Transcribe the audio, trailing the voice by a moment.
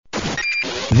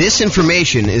This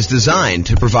information is designed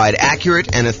to provide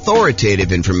accurate and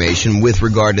authoritative information with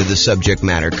regard to the subject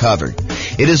matter covered.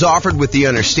 It is offered with the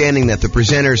understanding that the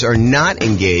presenters are not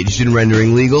engaged in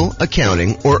rendering legal,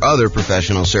 accounting, or other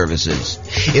professional services.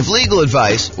 If legal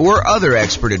advice or other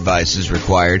expert advice is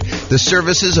required, the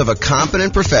services of a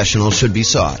competent professional should be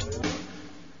sought.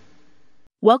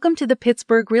 Welcome to the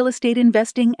Pittsburgh Real Estate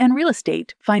Investing and Real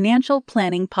Estate Financial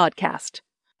Planning Podcast.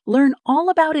 Learn all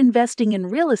about investing in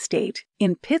real estate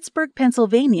in Pittsburgh,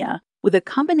 Pennsylvania, with a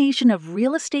combination of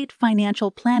real estate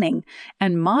financial planning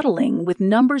and modeling with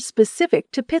numbers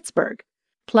specific to Pittsburgh,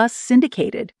 plus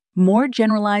syndicated, more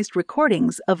generalized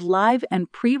recordings of live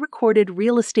and pre-recorded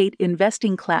real estate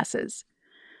investing classes.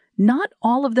 Not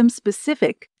all of them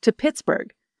specific to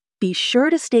Pittsburgh. Be sure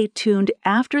to stay tuned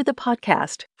after the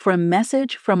podcast for a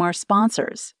message from our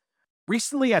sponsors.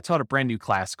 Recently, I taught a brand new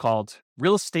class called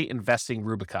Real Estate Investing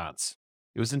Rubicons.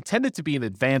 It was intended to be an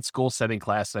advanced goal-setting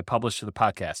class that I published to the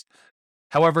podcast.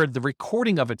 However, the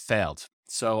recording of it failed,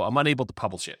 so I'm unable to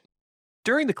publish it.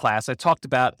 During the class, I talked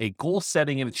about a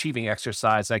goal-setting and achieving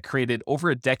exercise I created over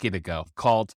a decade ago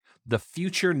called the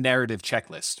Future Narrative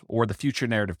Checklist, or the Future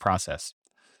Narrative Process.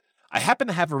 I happen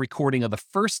to have a recording of the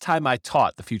first time I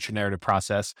taught the Future Narrative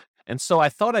Process, and so I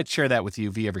thought I'd share that with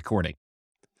you via recording.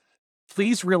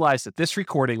 Please realize that this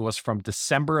recording was from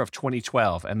December of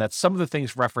 2012 and that some of the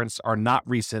things referenced are not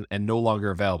recent and no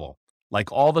longer available.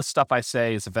 Like all the stuff I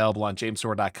say is available on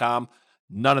jamesorr.com,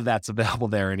 none of that's available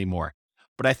there anymore.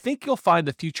 But I think you'll find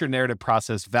the future narrative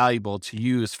process valuable to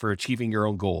use for achieving your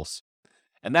own goals.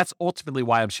 And that's ultimately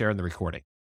why I'm sharing the recording.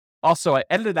 Also, I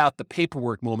edited out the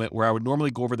paperwork moment where I would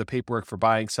normally go over the paperwork for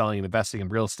buying, selling, and investing in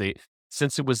real estate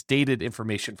since it was dated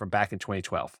information from back in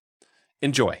 2012.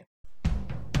 Enjoy.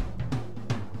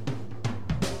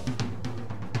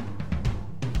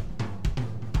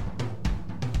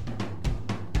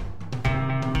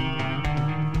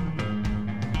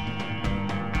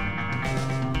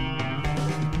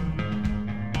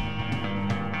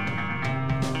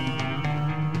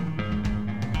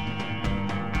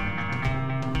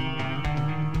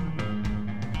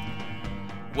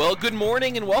 Well, good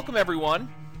morning and welcome,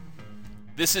 everyone.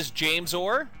 This is James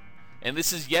Orr, and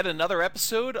this is yet another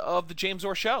episode of The James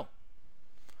Orr Show.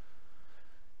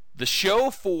 The show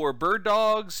for bird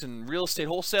dogs and real estate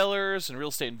wholesalers and real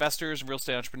estate investors and real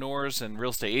estate entrepreneurs and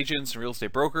real estate agents and real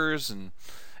estate brokers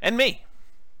and me.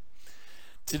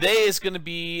 Today is going to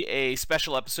be a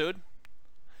special episode.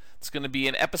 It's going to be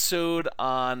an episode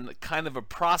on kind of a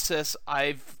process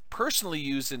I've personally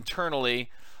used internally,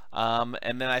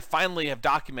 and then I finally have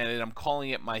documented. I'm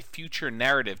calling it my future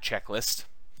narrative checklist.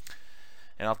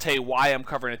 And I'll tell you why I'm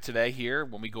covering it today here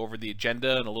when we go over the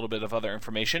agenda and a little bit of other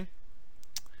information.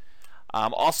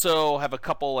 Also have a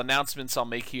couple announcements I'll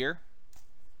make here.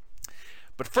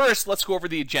 But first, let's go over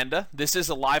the agenda. This is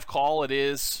a live call. It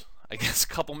is, I guess, a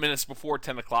couple minutes before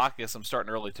 10 o'clock. I guess I'm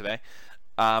starting early today.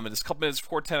 It's a couple minutes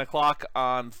before 10 o'clock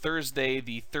on Thursday,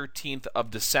 the 13th of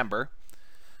December.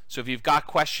 So if you've got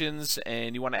questions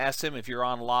and you want to ask them, if you're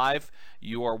on live,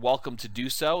 you are welcome to do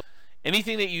so.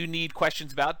 Anything that you need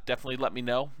questions about, definitely let me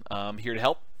know. I'm here to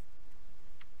help.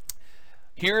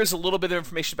 Here is a little bit of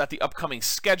information about the upcoming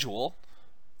schedule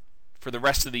for the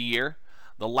rest of the year.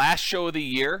 The last show of the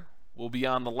year will be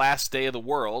on the last day of the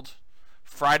world,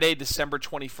 Friday, December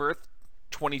 21st,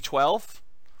 2012.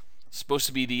 It's supposed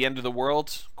to be the end of the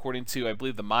world, according to, I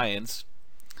believe, the Mayans.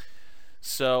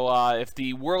 So if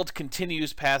the world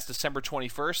continues past December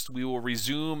 21st, we will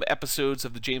resume episodes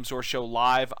of the James Orr Show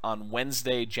live on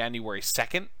Wednesday, January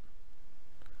 2nd.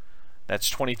 That's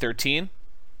 2013.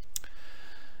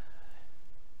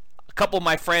 A couple of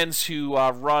my friends who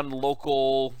run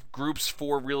local groups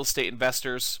for real estate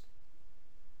investors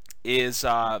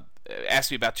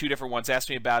asked me about two different ones. Asked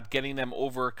me about getting them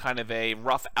over kind of a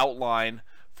rough outline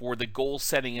for the goal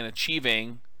setting and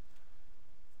achieving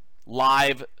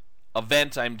live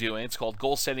event I'm doing. It's called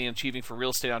Goal Setting and Achieving for Real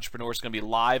Estate Entrepreneurs. It's going to be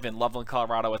live in Loveland,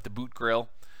 Colorado at the Boot Grill,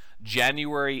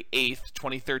 January 8th,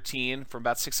 2013, from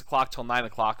about 6 o'clock till 9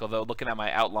 o'clock, although looking at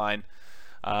my outline,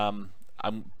 I'm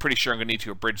pretty sure I'm going to need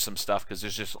to abridge some stuff because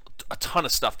there's just a ton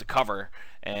of stuff to cover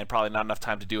and probably not enough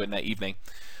time to do it in that evening.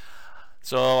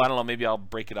 So I don't know, maybe I'll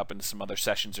break it up into some other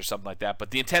sessions or something like that.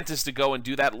 But the intent is to go and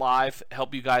do that live,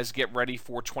 help you guys get ready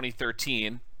for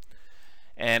 2013.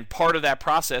 And part of that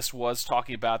process was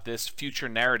talking about this future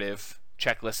narrative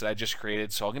checklist that I just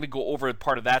created. So I'm going to go over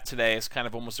part of that today as kind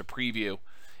of almost a preview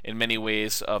in many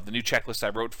ways of the new checklist I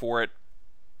wrote for it,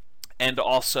 and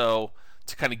also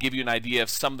to kind of give you an idea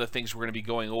of some of the things we're going to be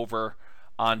going over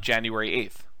on January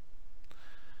 8th.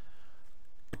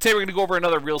 Today we're going to go over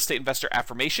another real estate investor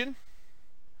affirmation.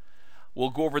 We'll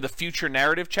go over the future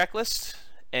narrative checklist,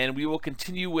 and we will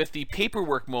continue with the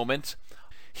paperwork moment.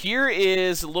 Here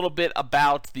is a little bit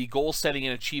about the goal setting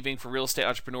and achieving for real estate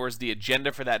entrepreneurs, the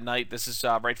agenda for that night. This is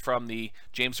right from the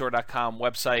jamesor.com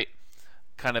website,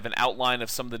 kind of an outline of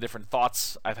some of the different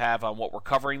thoughts I have on what we're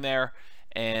covering there.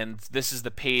 And this is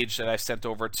the page that I sent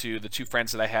over to the two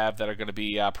friends that I have that are going to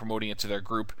be promoting it to their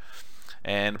group.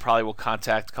 And probably will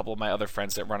contact a couple of my other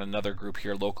friends that run another group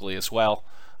here locally as well.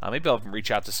 Maybe I'll even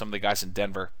reach out to some of the guys in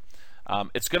Denver.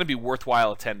 It's going to be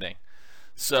worthwhile attending.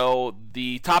 So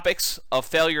the topics of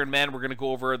failure in men, we're going to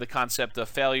go over the concept of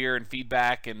failure and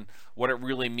feedback and what it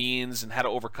really means and how to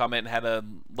overcome it and how to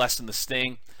lessen the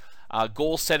sting.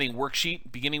 Goal setting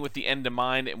worksheet, beginning with the end in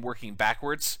mind and working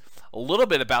backwards. A little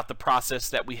bit about the process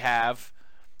that we have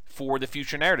for the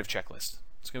future narrative checklist.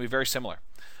 It's going to be very similar.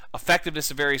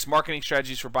 Effectiveness of various marketing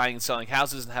strategies for buying and selling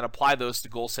houses and how to apply those to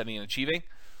goal setting and achieving.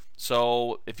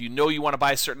 So if you know you want to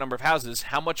buy a certain number of houses,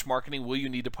 how much marketing will you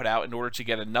need to put out in order to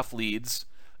get enough leads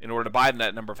in order to buy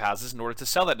that number of houses, in order to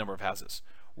sell that number of houses?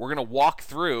 We're going to walk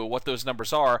through what those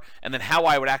numbers are and then how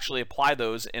I would actually apply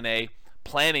those in a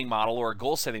planning model or a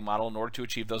goal setting model in order to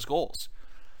achieve those goals.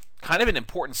 Kind of an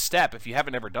important step if you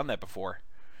haven't ever done that before.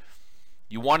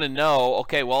 You want to know,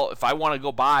 okay, well, if I want to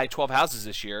go buy 12 houses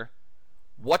this year,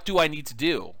 what do I need to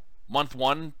do? Month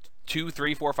 1, 2,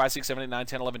 3, 4, 5, 6, 7, 8, 9,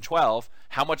 10, 11, 12.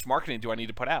 How much marketing do I need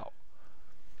to put out?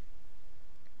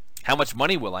 How much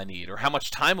money will I need? Or how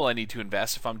much time will I need to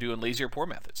invest if I'm doing lazy or poor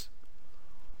methods?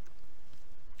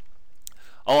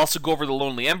 I'll also go over the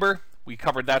Lonely Ember. We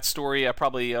covered that story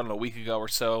probably, a week ago or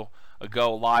so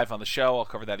ago live on the show. I'll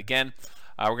cover that again.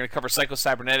 We're going to cover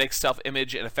psycho-cybernetics,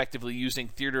 self-image, and effectively using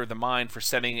theater of the mind for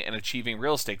setting and achieving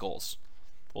real estate goals.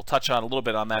 We'll touch on a little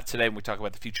bit on that today when we talk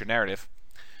about the future narrative.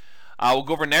 We'll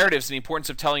go over narratives and the importance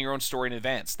of telling your own story in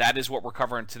advance. That is what we're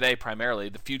covering today primarily.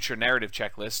 The future narrative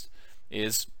checklist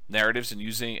is narratives and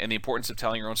the importance of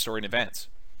telling your own story in advance.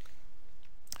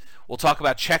 We'll talk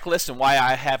about checklists and why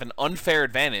I have an unfair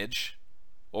advantage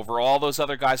over all those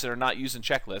other guys that are not using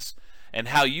checklists, and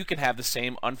how you can have the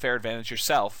same unfair advantage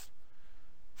yourself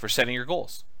for setting your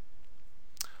goals.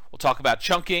 We'll talk about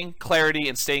chunking, clarity,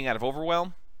 and staying out of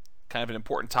overwhelm. Kind of an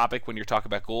important topic when you're talking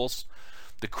about goals.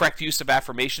 The correct use of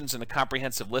affirmations and a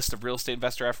comprehensive list of real estate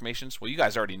investor affirmations. Well, you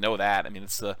guys already know that. I mean,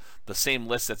 it's the same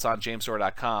list that's on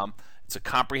jamesor.com. It's a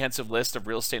comprehensive list of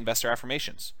real estate investor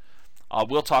affirmations.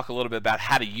 We'll talk a little bit about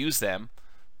how to use them,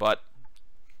 but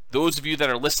those of you that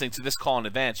are listening to this call in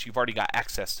advance, you've already got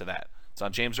access to that. It's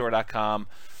on jamesor.com.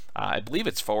 I believe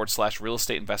it's / real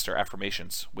estate investor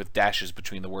affirmations with dashes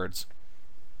between the words.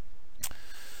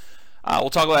 We'll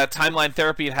talk about timeline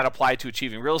therapy and how to apply it to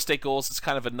achieving real estate goals. It's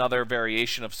kind of another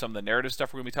variation of some of the narrative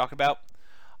stuff we're going to be talking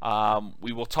about.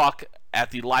 We will talk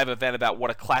at the live event about what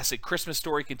a classic Christmas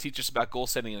story can teach us about goal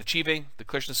setting and achieving. The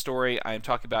Christmas story I am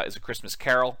talking about is A Christmas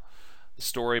Carol, the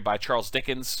story by Charles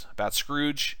Dickens about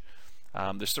Scrooge.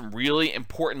 There's some really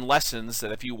important lessons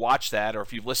that if you watch that, or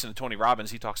if you've listened to Tony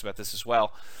Robbins, he talks about this as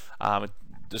well.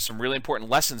 There's some really important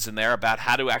lessons in there about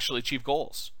how to actually achieve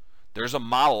goals. There's a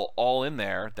model all in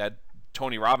there that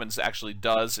Tony Robbins actually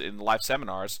does in live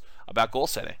seminars about goal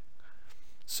setting.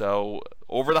 So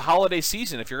over the holiday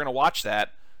season, if you're going to watch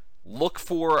that, look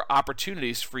for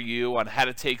opportunities for you on how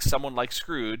to take someone like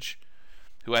Scrooge,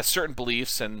 who has certain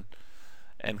beliefs and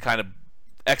kind of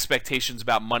expectations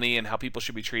about money and how people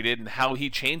should be treated, and how he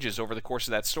changes over the course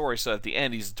of that story, so at the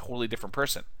end he's a totally different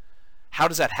person. How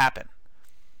does that happen?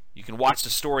 You can watch the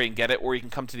story and get it, or you can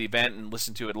come to the event and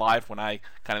listen to it live when I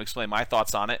kind of explain my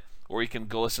thoughts on it, or you can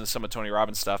go listen to some of Tony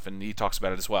Robbins' stuff and he talks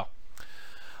about it as well.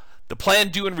 The plan,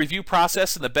 do, and review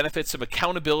process and the benefits of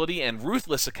accountability and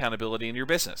ruthless accountability in your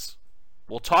business.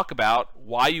 We'll talk about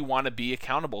why you want to be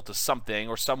accountable to something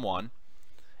or someone,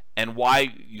 and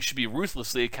why you should be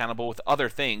ruthlessly accountable with other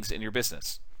things in your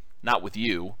business. Not with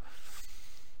you.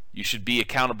 You should be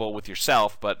accountable with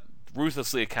yourself, but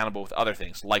ruthlessly accountable with other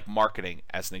things, like marketing,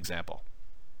 as an example.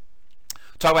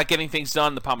 Talk about getting things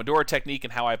done, the Pomodoro technique,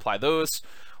 and how I apply those.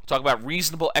 We'll talk about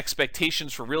reasonable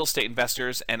expectations for real estate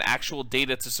investors and actual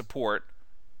data to support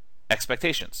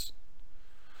expectations.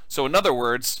 So in other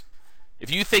words,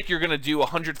 if you think you're going to do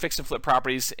 100 fix and flip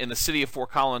properties in the city of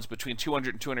Fort Collins between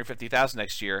 200 and 250,000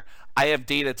 next year, I have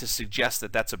data to suggest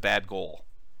that that's a bad goal.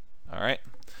 All right.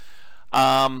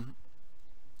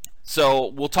 So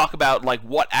we'll talk about like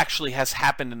what actually has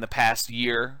happened in the past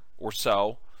year or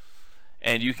so,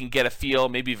 and you can get a feel.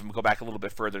 Maybe even go back a little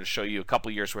bit further to show you a couple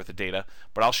years worth of data.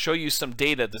 But I'll show you some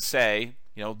data to say,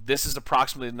 this is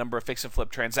approximately the number of fix and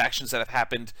flip transactions that have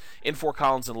happened in Fort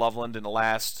Collins and Loveland in the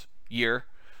last year.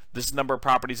 this is the number of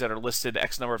properties that are listed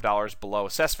X number of dollars below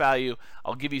assessed value.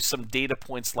 I'll give you some data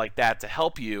points like that to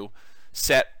help you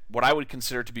set what I would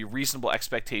consider to be reasonable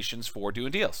expectations for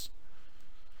doing deals.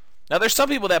 Now, there's some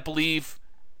people that believe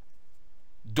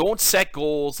don't set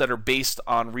goals that are based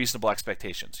on reasonable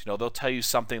expectations. They'll tell you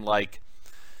something like,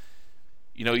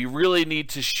 you really need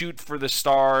to shoot for the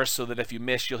stars so that if you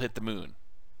miss, you'll hit the moon.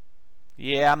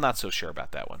 Yeah, I'm not so sure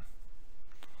about that one.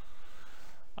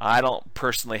 I don't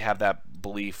personally have that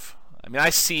belief. I mean, I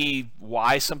see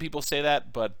why some people say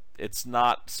that, but it's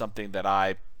not something that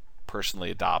I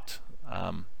personally adopt.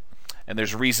 And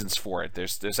there's reasons for it.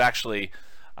 There's actually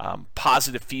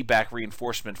positive feedback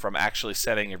reinforcement from actually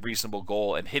setting a reasonable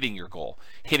goal and hitting your goal,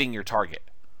 hitting your target.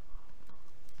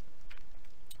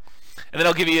 And then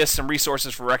I'll give you some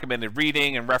resources for recommended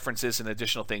reading and references and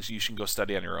additional things you should go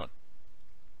study on your own.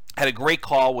 I had a great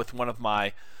call with one of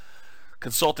my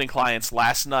consulting clients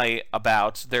last night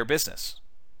about their business.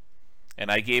 And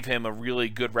I gave him a really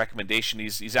good recommendation.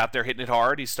 He's out there hitting it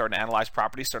hard. He's starting to analyze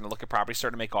properties, starting to look at properties,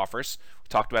 starting to make offers. We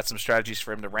talked about some strategies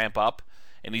for him to ramp up.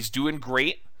 And he's doing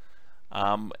great.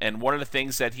 And one of the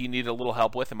things that he needed a little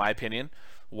help with, in my opinion,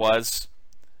 was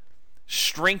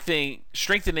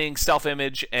strengthening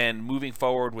self-image and moving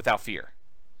forward without fear.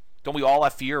 Don't we all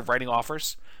have fear of writing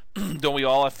offers? Don't we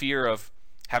all have fear of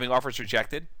having offers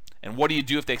rejected? And what do you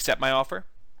do if they accept my offer?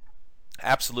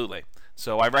 Absolutely.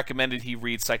 So I recommended he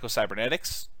read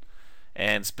Psycho-Cybernetics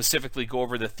and specifically go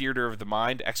over the Theater of the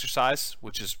Mind exercise,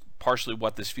 which is partially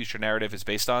what this future narrative is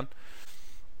based on.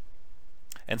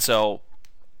 And so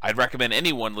I'd recommend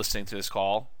anyone listening to this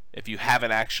call, if you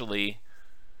haven't actually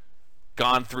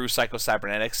gone through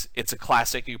Psycho-Cybernetics, it's a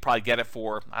classic. You can probably get it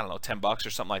for, $10 or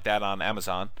something like that on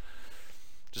Amazon.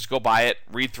 Just go buy it,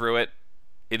 read through it.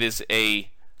 It is a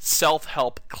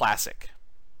self-help classic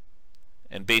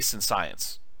and based in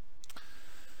science.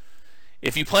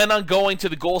 If you plan on going to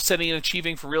the Goal Setting and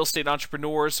Achieving for Real Estate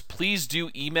Entrepreneurs, please do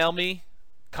email me,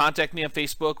 contact me on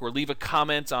Facebook, or leave a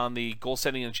comment on the Goal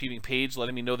Setting and Achieving page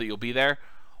letting me know that you'll be there.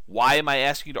 Why am I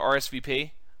asking you to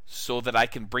RSVP? So that I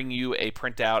can bring you a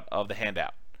printout of the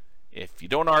handout. If you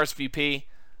don't RSVP,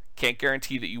 can't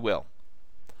guarantee that you will.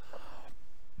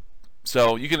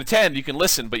 So you can attend, you can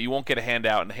listen, but you won't get a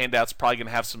handout, and the handout's probably going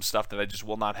to have some stuff that I just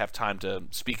will not have time to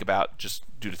speak about just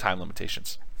due to time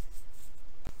limitations.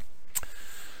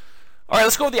 All right,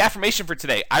 let's go with the affirmation for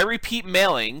today. I repeat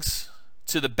mailings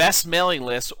to the best mailing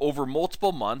list over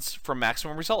multiple months for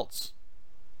maximum results.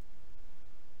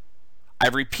 I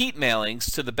repeat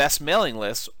mailings to the best mailing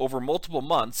list over multiple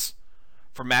months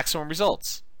for maximum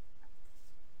results.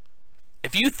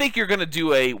 If you think you're going to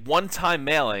do a one-time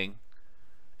mailing,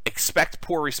 expect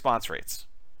poor response rates.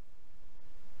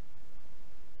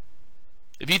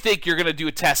 If you think you're going to do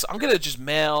a test, I'm going to just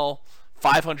mail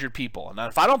 500 people. And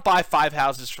if I don't buy 5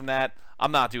 houses from that,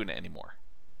 I'm not doing it anymore.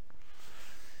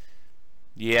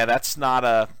 Yeah, that's not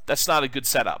a good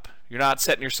setup. You're not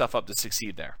setting yourself up to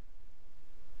succeed there.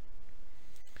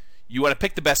 You want to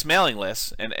pick the best mailing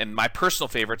lists, and my personal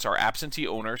favorites are absentee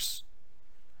owners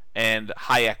and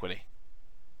high equity.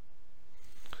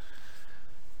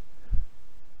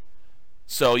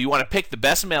 So you want to pick the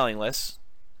best mailing lists,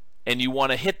 and you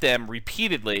want to hit them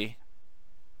repeatedly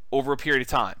over a period of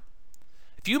time.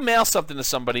 If you mail something to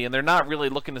somebody and they're not really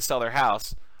looking to sell their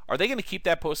house, are they going to keep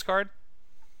that postcard?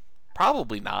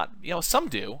 Probably not. Some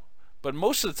do, but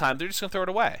most of the time they're just going to throw it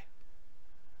away.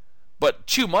 But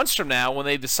 2 months from now, when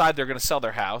they decide they're going to sell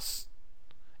their house,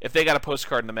 if they got a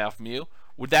postcard in the mail from you,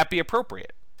 would that be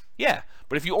appropriate? Yeah,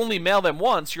 but if you only mail them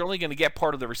once, you're only going to get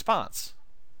part of the response.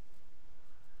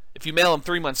 If you mail them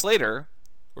 3 months later,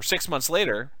 or 6 months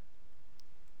later,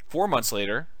 4 months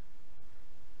later,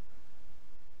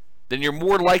 then you're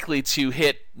more likely to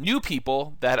hit new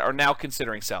people that are now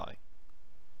considering selling.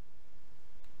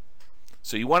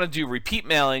 So you want to do repeat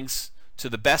mailings to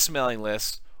the best mailing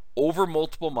list over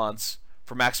multiple months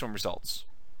for maximum results.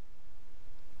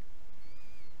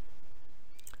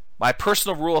 My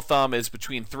personal rule of thumb is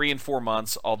between 3 and 4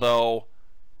 months, although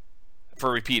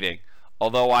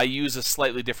I use a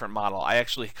slightly different model. I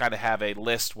actually kind of have a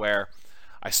list where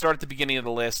I start at the beginning of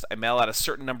the list, I mail out a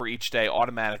certain number each day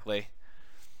automatically,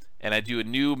 and I do a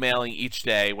new mailing each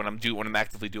day when I'm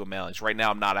actively doing mailings. Right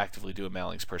now I'm not actively doing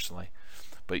mailings personally.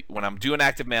 But when I'm doing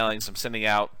active mailings, I'm sending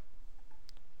out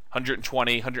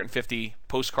 120, 150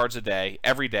 postcards a day,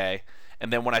 every day.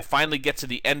 And then when I finally get to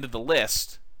the end of the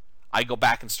list, I go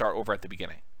back and start over at the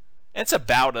beginning. And it's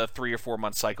about a 3 or 4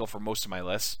 month cycle for most of my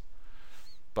lists.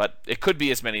 But it could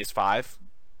be as many as 5.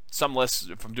 Some lists,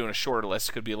 if I'm doing a shorter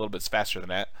list, could be a little bit faster than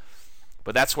that.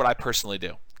 But that's what I personally do.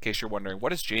 In case you're wondering, what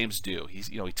does James do? He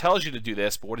tells you to do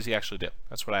this, but what does he actually do?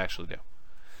 That's what I actually do.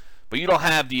 But you don't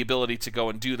have the ability to go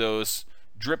and do those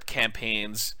drip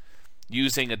campaigns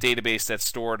using a database that's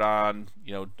stored on,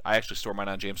 I actually store mine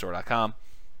on jamesdoor.com.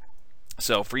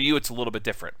 So for you, it's a little bit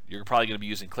different. You're probably going to be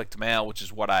using click-to-mail, which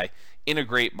is what I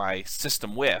integrate my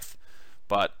system with,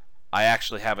 but I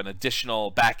actually have an additional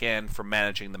back end for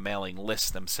managing the mailing lists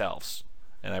themselves.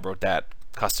 And I wrote that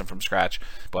custom from scratch,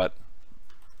 but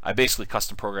I basically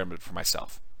custom programmed it for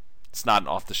myself. It's not an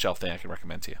off-the-shelf thing I can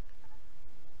recommend to you.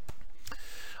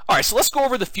 All right, so let's go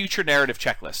over the future narrative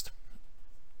checklist.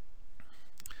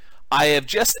 I have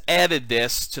just added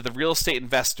this to the real estate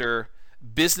investor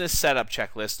business setup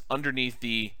checklist underneath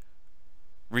the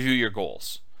review your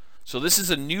goals. So this is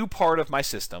a new part of my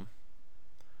system,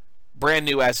 brand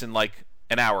new as in like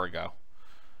an hour ago.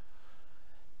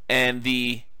 And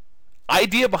the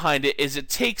idea behind it is it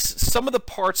takes some of the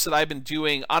parts that I've been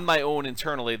doing on my own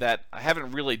internally that I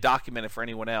haven't really documented for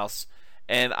anyone else,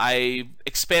 and I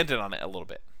expanded on it a little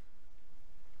bit.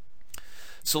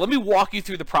 So let me walk you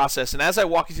through the process, and as I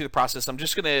walk you through the process, I'm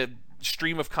just going to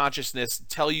stream of consciousness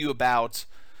tell you about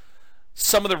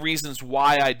some of the reasons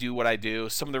why I do what I do,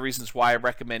 some of the reasons why I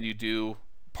recommend you do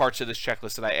parts of this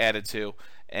checklist that I added to,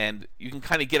 and you can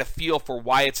kind of get a feel for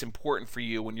why it's important for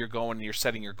you when you're going and you're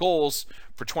setting your goals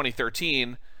for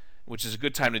 2013, which is a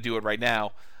good time to do it right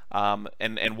now,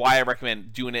 and why I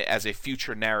recommend doing it as a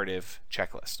future narrative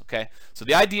checklist. Okay, so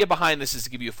the idea behind this is to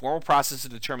give you a formal process to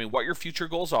determine what your future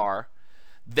goals are,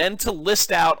 then to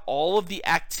list out all of the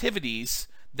activities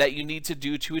that you need to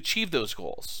do to achieve those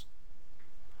goals.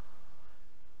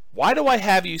 Why do I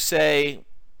have you say,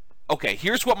 okay,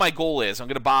 here's what my goal is. I'm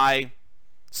going to buy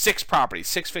 6 properties,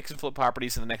 6 fix and flip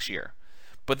properties in the next year.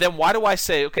 But then why do I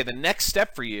say, okay, the next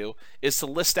step for you is to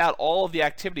list out all of the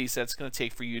activities that it's going to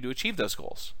take for you to achieve those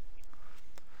goals?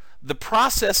 The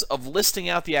process of listing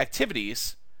out the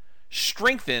activities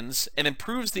strengthens and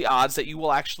improves the odds that you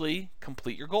will actually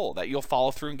complete your goal, that you'll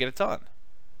follow through and get it done.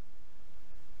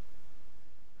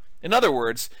 In other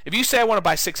words, if you say I want to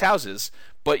buy 6 houses,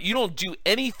 but you don't do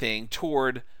anything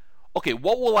toward, okay,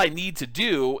 what will I need to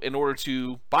do in order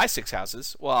to buy 6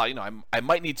 houses? Well, I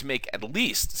might need to make at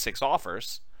least 6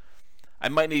 offers. I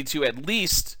might need to at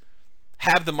least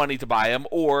have the money to buy them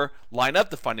or line up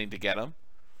the funding to get them.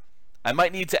 I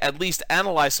might need to at least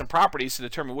analyze some properties to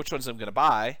determine which ones I'm going to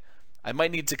buy. I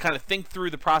might need to kind of think through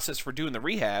the process for doing the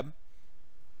rehab.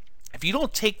 If you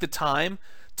don't take the time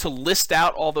to list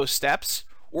out all those steps,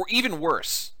 or even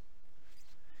worse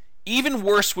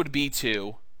would be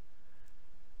to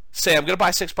say, I'm going to buy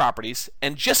 6 properties,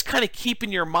 and just kind of keep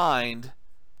in your mind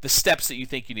the steps that you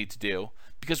think you need to do.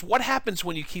 Because what happens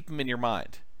when you keep them in your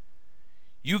mind?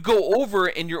 You go over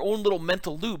in your own little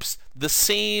mental loops the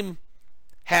same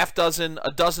half dozen,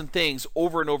 a dozen things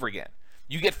over and over again.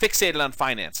 You get fixated on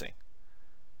financing.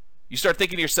 You start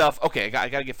thinking to yourself, okay, I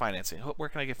got to get financing. Where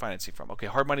can I get financing from? Okay,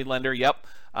 hard money lender, yep.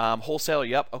 Wholesaler,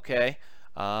 yep, okay.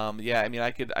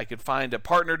 I could find a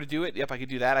partner to do it. Yep, I could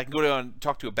do that. I can go and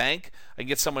talk to a bank. I can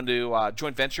get someone to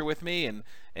joint venture with me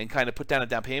and kind of put down a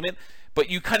down payment. But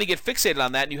you kind of get fixated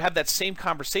on that, and you have that same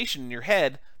conversation in your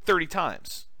head 30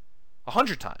 times,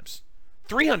 100 times,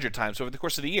 300 times over the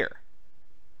course of the year.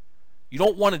 You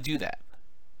don't want to do that.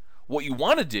 What you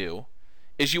want to do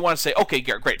is you want to say, okay,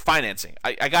 great, financing.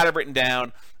 I got it written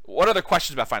down. What other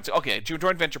questions about financing? Okay,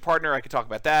 joint venture partner, I could talk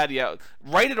about that. Yeah,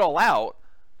 write it all out.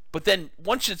 But then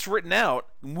once it's written out,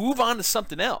 move on to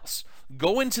something else.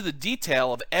 Go into the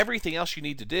detail of everything else you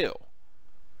need to do.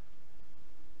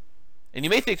 And you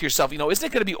may think to yourself, isn't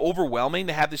it going to be overwhelming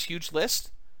to have this huge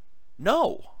list?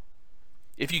 No.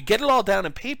 If you get it all down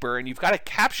in paper and you've got it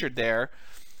captured there,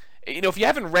 if you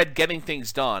haven't read Getting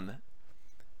Things Done,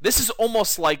 this is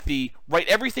almost like the write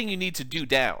everything you need to do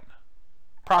down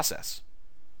process.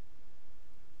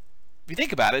 If you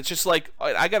think about it, it's just like,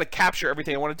 I got to capture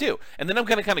everything I want to do. And then I'm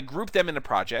going to kind of group them into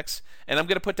projects, and I'm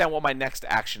going to put down what my next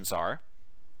actions are.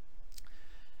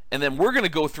 And then we're going to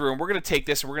go through, and we're going to take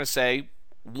this, and we're going to say,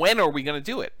 when are we going to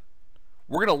do it?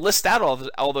 We're going to list out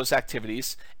all those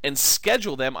activities and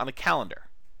schedule them on a calendar.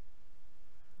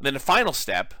 And then the final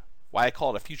step, why I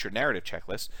call it a future narrative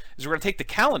checklist, is we're going to take the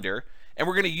calendar, and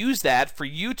we're going to use that for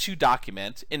you to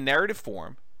document in narrative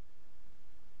form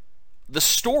the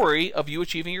story of you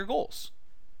achieving your goals.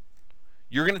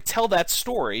 You're going to tell that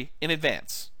story in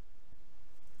advance.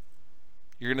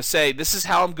 You're going to say, this is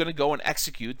how I'm going to go and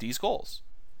execute these goals.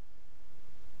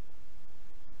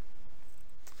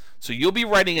 So you'll be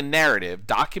writing a narrative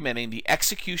documenting the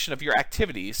execution of your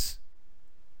activities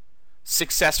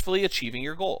successfully achieving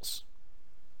your goals.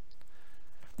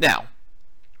 Now,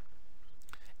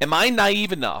 am I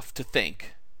naive enough to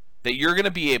think that you're going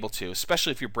to be able to,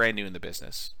 especially if you're brand new in the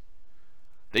business,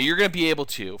 that you're going to be able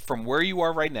to, from where you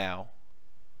are right now,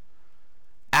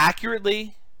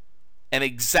 accurately and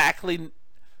exactly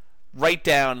write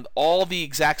down all the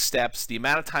exact steps, the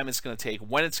amount of time it's going to take,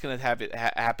 when it's going to have it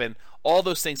happen, all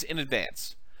those things in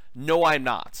advance. No, I'm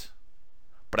not.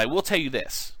 But I will tell you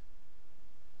this.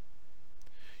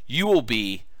 You will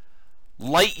be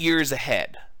light years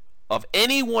ahead of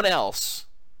anyone else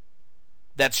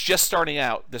that's just starting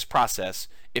out this process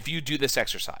if you do this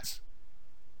exercise.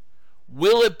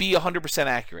 Will it be 100%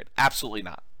 accurate? Absolutely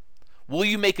not. Will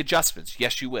you make adjustments?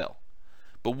 Yes, you will.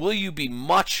 But will you be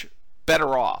much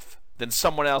better off than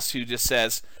someone else who just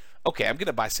says, okay, I'm going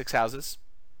to buy 6 houses,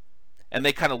 and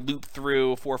they kind of loop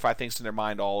through 4 or 5 things in their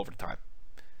mind all over the time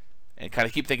and kind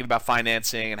of keep thinking about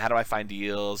financing and how do I find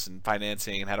deals and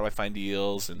financing and how do I find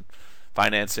deals and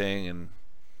financing and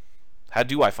how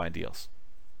do I find deals?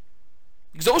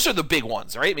 Because those are the big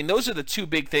ones, right? I mean, those are the 2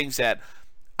 big things that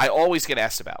I always get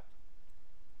asked about.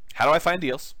 How do I find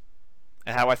deals?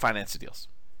 And how do I finance the deals?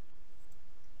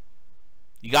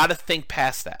 You got to think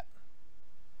past that.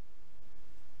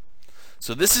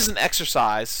 So this is an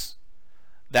exercise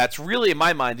that's really, in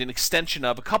my mind, an extension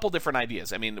of a couple different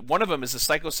ideas. I mean, one of them is the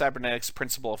psycho-cybernetics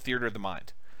principle of theater of the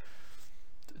mind.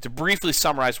 To briefly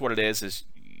summarize what it is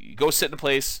you go sit in a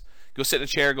place, go sit in a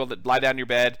chair, go lie down in your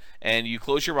bed, and you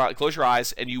close your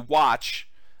eyes, and you watch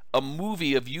a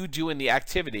movie of you doing the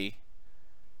activity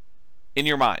in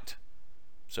your mind.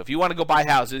 So if you want to go buy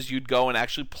houses, you'd go and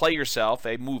actually play yourself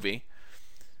a movie,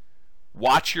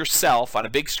 watch yourself on a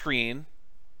big screen,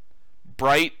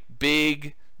 bright,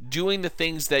 big, doing the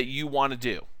things that you want to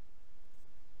do.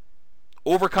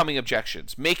 Overcoming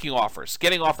objections, making offers,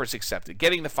 getting offers accepted,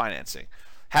 getting the financing,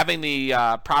 having the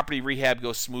property rehab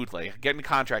go smoothly, getting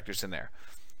contractors in there.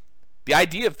 The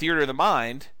idea of theater of the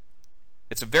mind,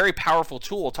 it's a very powerful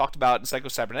tool talked about in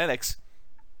psycho-cybernetics,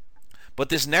 but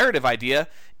this narrative idea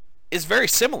is very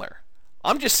similar.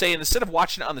 I'm just saying, instead of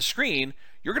watching it on the screen,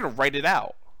 you're going to write it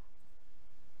out.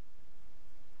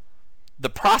 The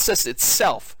process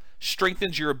itself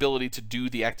strengthens your ability to do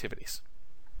the activities.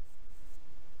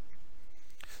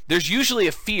 There's usually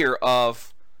a fear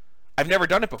of, I've never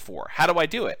done it before. How do I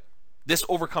do it? This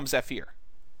overcomes that fear.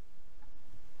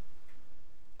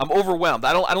 I'm overwhelmed.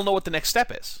 I don't know what the next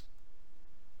step is.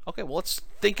 Okay, well, let's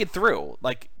think it through.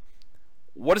 Like,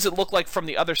 what does it look like from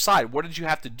the other side? What did you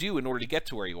have to do in order to get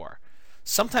to where you are?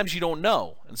 Sometimes you don't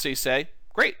know. And so you say,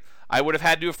 great, I would have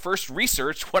had to have first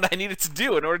researched what I needed to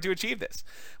do in order to achieve this.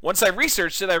 Once I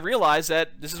researched it, I realized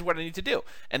that this is what I need to do.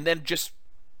 And then just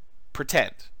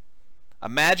pretend.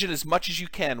 Imagine as much as you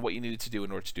can what you needed to do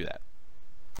in order to do that.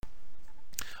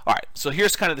 All right, so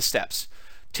here's kind of the steps.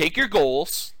 Take your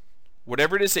goals,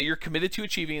 whatever it is that you're committed to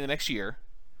achieving in the next year,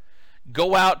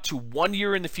 go out to 1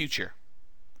 year in the future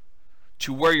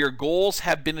to where your goals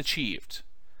have been achieved.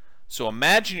 So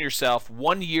imagine yourself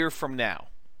 1 year from now.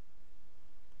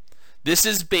 This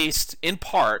is based in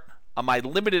part on my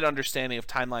limited understanding of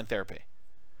timeline therapy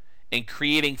and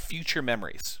creating future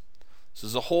memories. So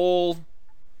there's a whole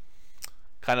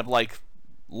kind of like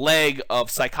leg of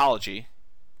psychology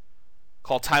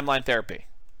called timeline therapy,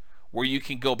 where you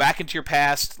can go back into your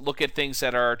past, look at things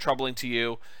that are troubling to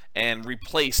you, and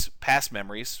replace past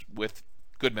memories with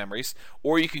good memories.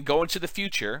 Or you can go into the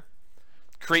future,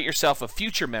 create yourself a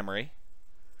future memory,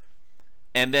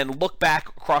 and then look back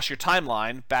across your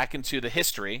timeline, back into the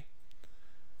history,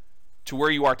 to where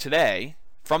you are today,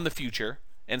 from the future,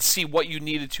 and see what you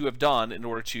needed to have done in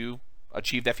order to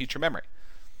achieve that future memory.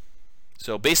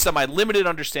 So based on my limited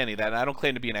understanding of that, and I don't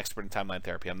claim to be an expert in timeline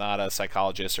therapy. I'm not a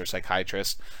psychologist or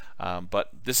psychiatrist, but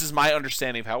this is my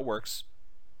understanding of how it works.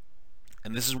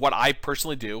 And this is what I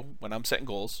personally do when I'm setting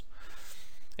goals.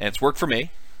 And it's worked for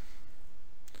me.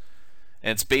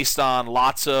 And it's based on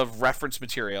lots of reference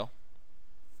material.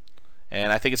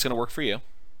 And I think it's going to work for you.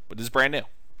 But this is brand new.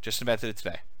 Just invented it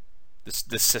today.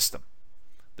 This system.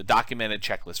 The documented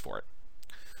checklist for it.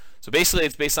 So basically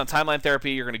it's based on timeline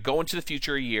therapy. You're going to go into the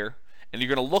future a year. And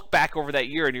you're going to look back over that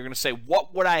year and you're going to say,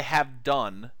 what would I have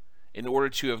done in order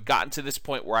to have gotten to this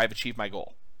point where I've achieved my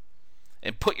goal?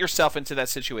 And put yourself into that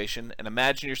situation and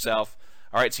imagine yourself,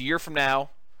 all right, it's a year from now.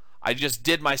 I just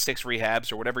did my 6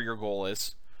 rehabs or whatever your goal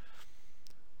is.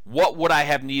 What would I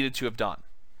have needed to have done?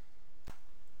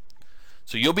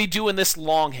 So you'll be doing this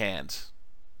longhand,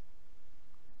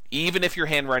 even if your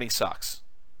handwriting sucks.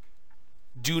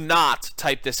 Do not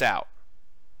type this out.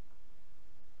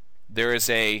 There is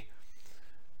a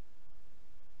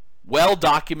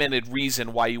well-documented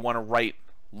reason why you want to write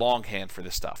longhand for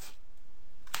this stuff.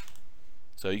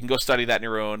 So you can go study that on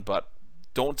your own, but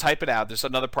don't type it out. There's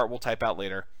another part we'll type out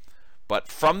later. But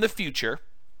from the future,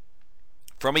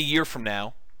 from a year from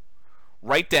now,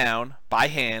 write down by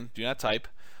hand, do not type,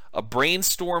 a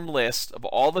brainstorm list of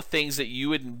all the things that you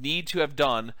would need to have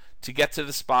done to get to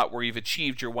the spot where you've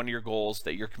achieved one of your goals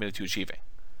that you're committed to achieving.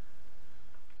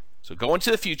 So go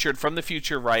into the future, and from the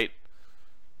future, write,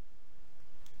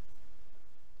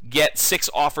 get 6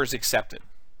 offers accepted.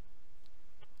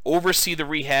 Oversee the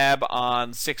rehab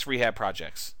on 6 rehab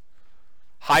projects.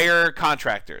 Hire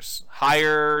contractors.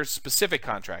 Hire specific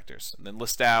contractors. And then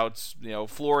list out,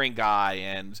 flooring guy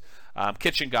and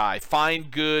kitchen guy.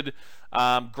 Find good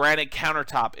granite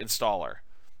countertop installer.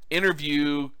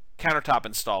 Interview countertop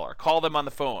installer. Call them on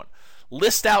the phone.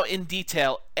 List out in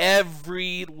detail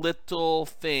every little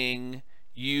thing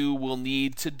you will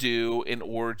need to do in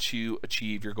order to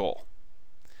achieve your goal.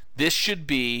 This should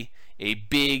be a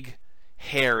big,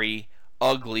 hairy,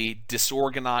 ugly,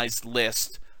 disorganized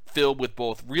list filled with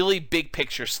both really big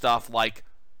picture stuff like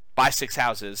buy 6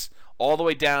 houses, all the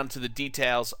way down to the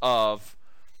details of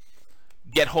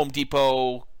get Home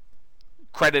Depot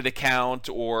credit account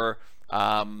or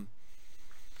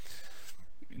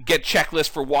get checklist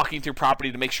for walking through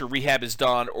property to make sure rehab is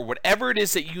done, or whatever it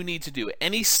is that you need to do.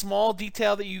 Any small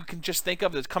detail that you can just think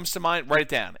of that comes to mind, write it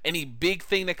down. Any big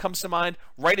thing that comes to mind,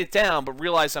 write it down, but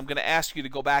realize I'm going to ask you to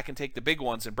go back and take the big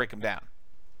ones and break them down.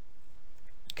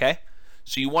 Okay?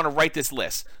 So you want to write this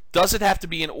list. Does it have to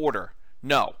be in order?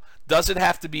 No. Does it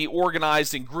have to be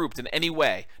organized and grouped in any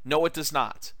way? No, it does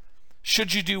not.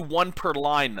 Should you do 1 per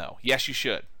line, though? Yes, you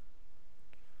should.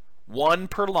 1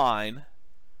 per line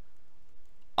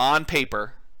on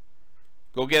paper.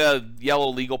 Go get a yellow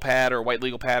legal pad or a white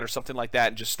legal pad or something like that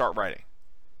and just start writing.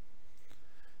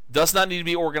 Does not need to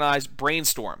be organized.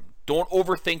 Brainstorm. Don't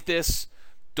overthink this.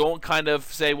 Don't kind of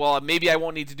say, well, maybe I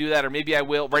won't need to do that or maybe I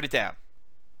will. Write it down.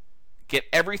 Get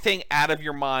everything out of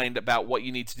your mind about what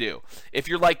you need to do. If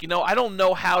you're like, I don't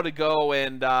know how to go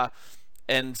and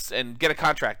get a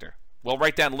contractor. Well,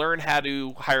 write down, learn how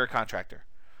to hire a contractor.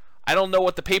 I don't know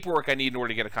what the paperwork I need in order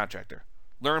to get a contractor.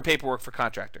 Learn paperwork for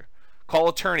contractor. Call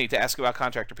attorney to ask about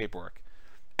contractor paperwork.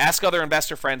 Ask other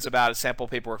investor friends about a sample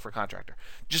paperwork for contractor.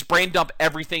 Just brain dump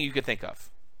everything you could think of.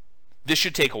 This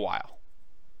should take a while.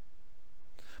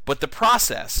 But the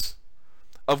process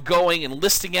of going and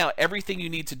listing out everything you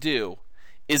need to do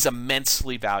is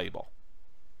immensely valuable.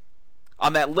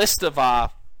 On that list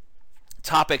of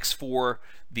topics for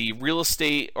the real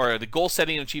estate or the goal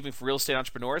setting and achieving for real estate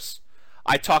entrepreneurs,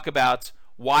 I talk about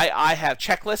why I have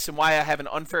checklists and why I have an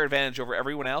unfair advantage over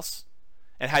everyone else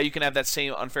and how you can have that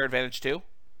same unfair advantage too.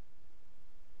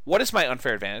 What is my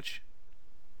unfair advantage?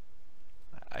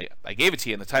 I gave it to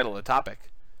you in the title of the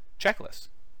topic. Checklist.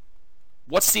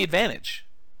 What's the advantage?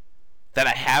 That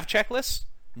I have checklists?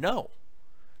 No.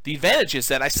 The advantage is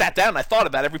that I sat down and I thought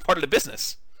about every part of the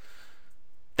business.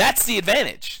 That's the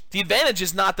advantage. The advantage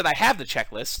is not that I have the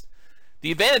checklist.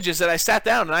 The advantage is that I sat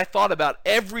down and I thought about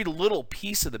every little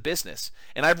piece of the business.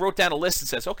 And I wrote down a list that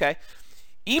says, okay,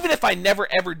 even if I never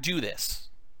ever do this,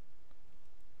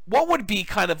 what would be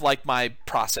kind of like my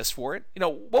process for it?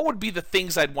 What would be the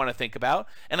things I'd want to think about?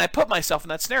 And I put myself in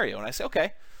that scenario and I say,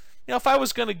 okay, if I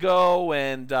was going to go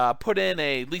and put in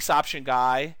a lease option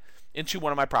guy into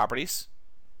one of my properties,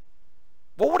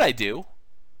 what would I do?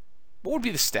 What would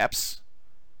be the steps?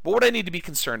 What would I need to be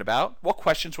concerned about? What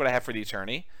questions would I have for the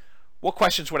attorney? What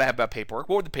questions would I have about paperwork?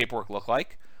 What would the paperwork look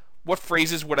like? What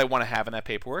phrases would I want to have in that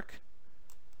paperwork?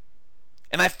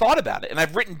 And I've thought about it, and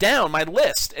I've written down my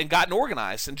list and gotten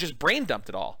organized and just brain dumped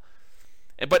it all.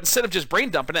 But instead of just brain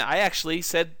dumping it, I actually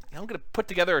said, I'm going to put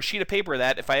together a sheet of paper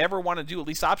that if I ever want to do a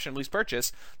lease option, lease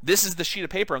purchase, this is the sheet of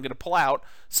paper I'm going to pull out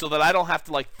so that I don't have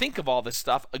to think of all this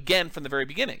stuff again from the very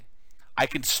beginning. I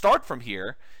can start from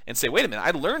here and say, wait a minute,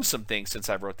 I learned some things since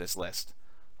I wrote this list.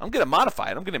 I'm going to modify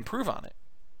it. I'm going to improve on it.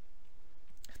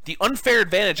 The unfair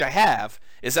advantage I have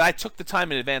is that I took the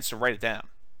time in advance to write it down.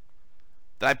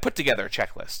 That I put together a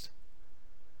checklist.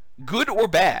 Good or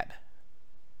bad.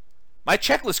 My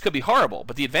checklist could be horrible,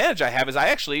 but the advantage I have is I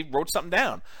actually wrote something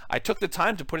down. I took the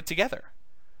time to put it together.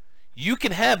 You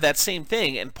can have that same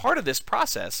thing, and part of this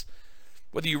process,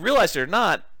 whether you realize it or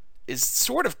not, is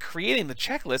sort of creating the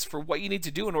checklist for what you need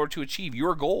to do in order to achieve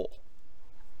your goal.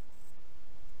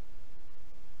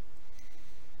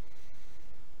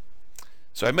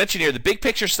 So I mentioned here, the big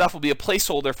picture stuff will be a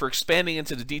placeholder for expanding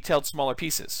into the detailed smaller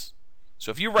pieces. So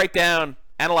if you write down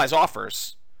analyze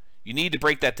offers, you need to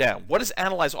break that down. What does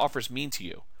analyze offers mean to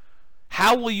you?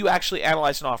 How will you actually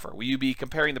analyze an offer? Will you be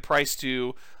comparing the price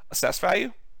to assessed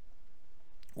value?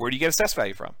 Where do you get assessed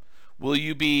value from? Will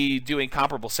you be doing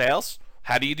comparable sales?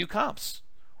 How do you do comps?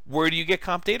 Where do you get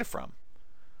comp data from?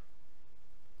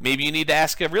 Maybe you need to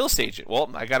ask a real estate agent.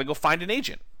 Well, I got to go find an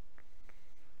agent.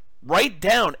 Write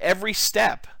down every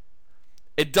step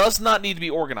It does not need to be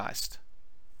organized.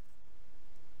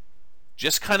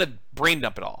 Just kind of brain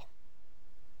dump it all.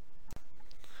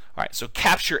 All right, so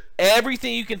capture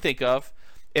everything you can think of.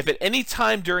 If at any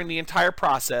time during the entire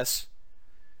process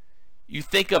you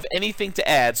think of anything to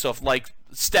add, so if like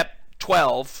step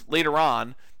 12 later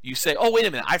on, you say, oh, wait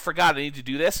a minute, I forgot I need to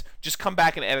do this, just come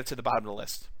back and add it to the bottom of the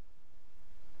list.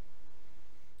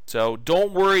 So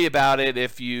don't worry about it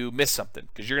if you miss something,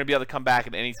 because you're going to be able to come back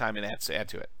at any time and add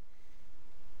to it.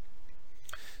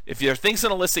 If there are things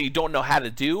on a list that you don't know how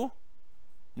to do,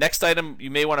 next item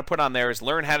you may want to put on there is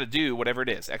learn how to do whatever it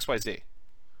is, XYZ.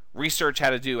 Research how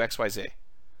to do XYZ.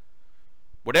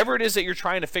 Whatever it is that you're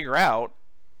trying to figure out,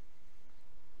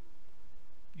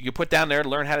 you can put down there,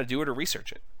 learn how to do it or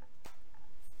research it.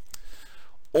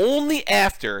 Only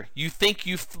after you think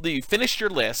you've finished your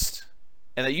list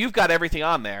and that you've got everything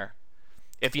on there,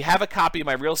 if you have a copy of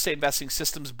my Real Estate Investing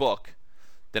Systems book,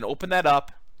 then open that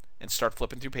up and start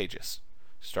flipping through pages.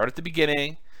 Start at the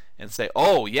beginning and say,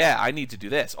 oh, yeah, I need to do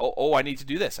this. Oh, I need to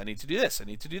do this. I need to do this. I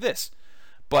need to do this.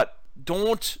 But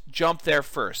don't jump there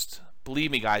first.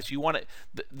 Believe me, guys, you want it.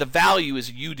 The value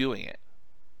is you doing it.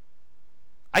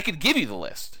 I could give you the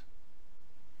list.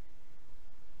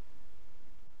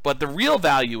 But the real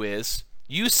value is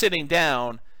you sitting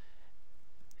down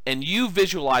and you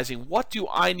visualizing, what do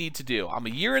I need to do? I'm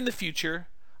a year in the future.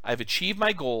 I've achieved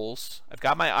my goals. I've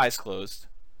got my eyes closed.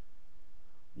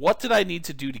 What did I need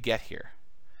to do to get here?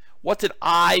 What did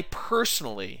I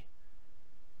personally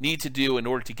need to do in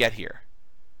order to get here?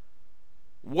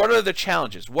 What are the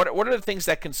challenges? What are the things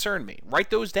that concern me? Write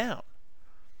those down.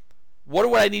 What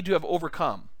would I need to have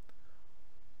overcome?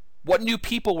 What new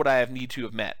people would I have need to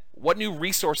have met? What new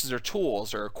resources or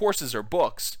tools or courses or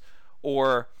books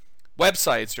or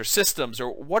websites or systems,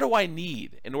 or what do I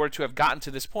need in order to have gotten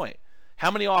to this point?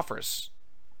 How many offers?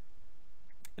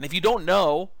 And if you don't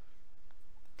know,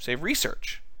 say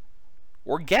research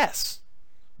or guess.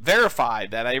 Verify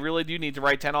that I really do need to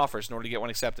write 10 offers in order to get one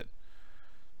accepted.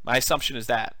 My assumption is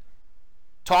that.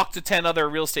 Talk to 10 other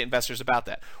real estate investors about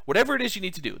that. Whatever it is you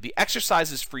need to do, the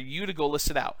exercise is for you to go list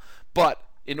it out. But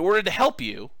in order to help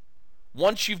you,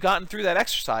 once you've gotten through that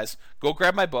exercise, go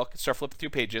grab my book and start flipping through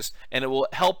pages, and it will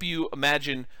help you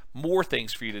imagine more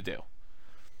things for you to do.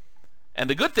 And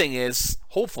the good thing is,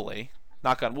 hopefully,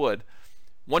 knock on wood,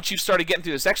 once you've started getting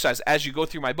through this exercise, as you go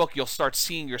through my book, you'll start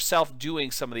seeing yourself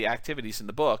doing some of the activities in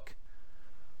the book,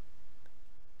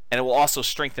 and it will also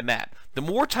strengthen that. The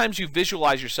more times you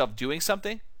visualize yourself doing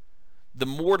something, the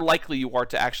more likely you are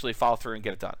to actually follow through and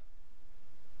get it done.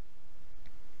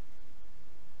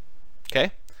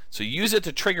 Okay? So use it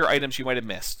to trigger items you might have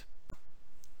missed.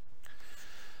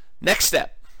 Next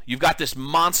step, you've got this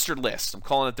monster list. I'm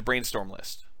calling it the brainstorm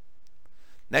list.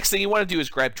 Next thing you want to do is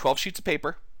grab 12 sheets of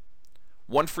paper,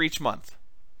 one for each month.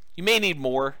 You may need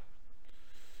more,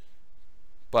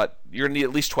 but you're going to need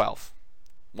at least 12.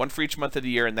 One for each month of the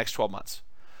year in the next 12 months.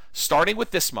 Starting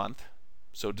with this month,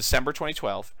 so December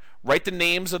 2012, write the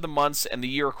names of the months and the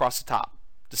year across the top.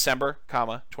 December,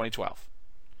 2012.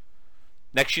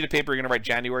 Next sheet of paper, you're going to write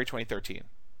January 2013.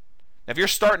 Now, if you're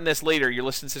starting this later, you're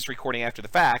listening to this recording after the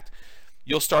fact,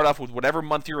 you'll start off with whatever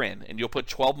month you're in, and you'll put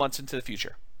 12 months into the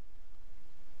future.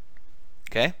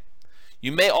 Okay?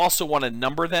 You may also want to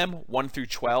number them 1 through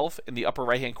 12 in the upper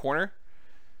right-hand corner.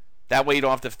 That way you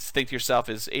don't have to think to yourself,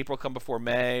 is April come before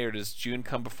May, or does June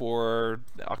come before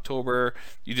October?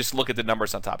 You just look at the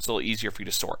numbers on top. It's a little easier for you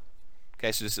to sort.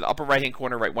 Okay, so just in the upper right-hand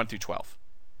corner, write 1 through 12.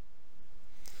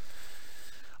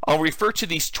 I'll refer to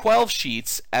these 12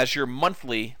 sheets as your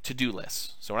monthly to-do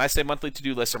list. So when I say monthly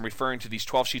to-do list, I'm referring to these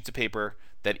 12 sheets of paper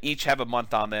that each have a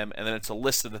month on them, and then it's a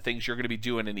list of the things you're going to be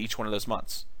doing in each one of those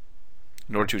months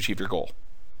in order to achieve your goal.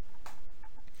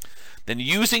 Then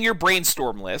using your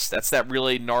brainstorm list, that's that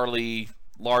really gnarly,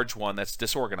 large one that's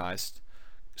disorganized,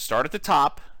 start at the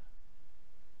top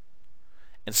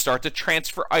and start to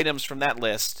transfer items from that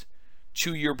list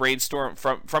to your brainstorm,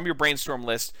 from your brainstorm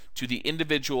list to the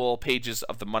individual pages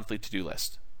of the monthly to-do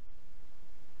list.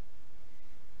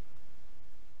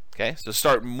 Okay, so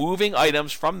start moving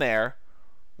items from there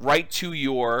right to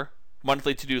your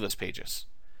monthly to-do list pages.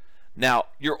 Now,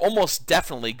 you're almost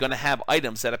definitely going to have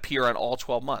items that appear on all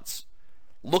 12 months.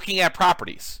 Looking at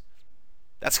properties,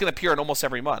 that's going to appear on almost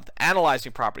every month.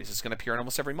 Analyzing properties is going to appear on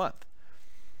almost every month.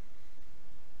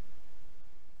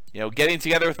 You know, getting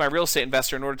together with my real estate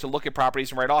investor in order to look at properties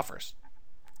and write offers.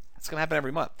 That's going to happen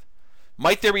every month.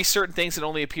 Might there be certain things that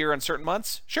only appear on certain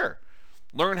months? Sure.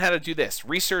 Learn how to do this.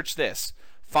 Research this.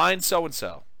 Find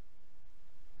so-and-so.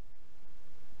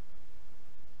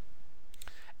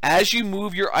 As you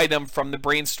move your item from the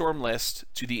brainstorm list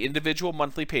to the individual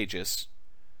monthly pages,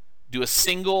 do a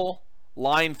single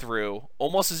line through,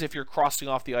 almost as if you're crossing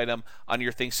off the item on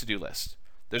your things to do list.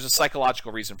 There's a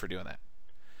psychological reason for doing that.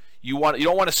 You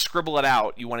don't want to scribble it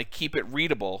out. You want to keep it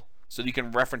readable so that you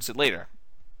can reference it later.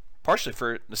 Partially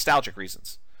for nostalgic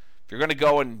reasons. If you're going to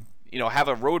go and have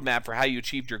a roadmap for how you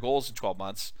achieved your goals in 12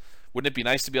 months, wouldn't it be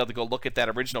nice to be able to go look at that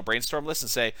original brainstorm list and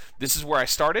say, this is where I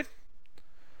started?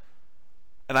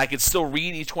 And I could still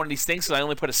read each one of these things because I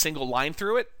only put a single line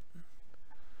through it?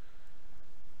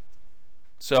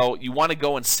 So you want to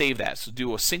go and save that. So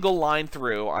do a single line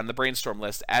through on the brainstorm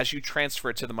list as you transfer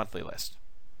it to the monthly list.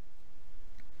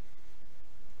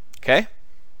 Okay?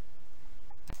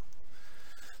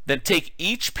 Then take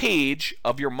each page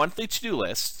of your monthly to-do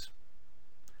list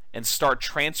and start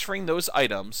transferring those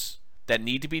items that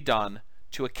need to be done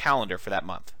to a calendar for that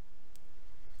month.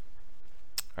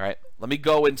 All right, let me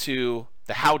go into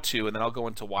the how-to, and then I'll go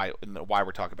into why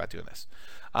we're talking about doing this.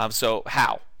 So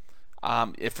how?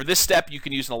 If for this step, you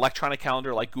can use an electronic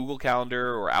calendar like Google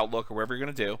Calendar or Outlook or whatever you're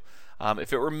going to do.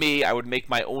 If it were me, I would make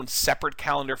my own separate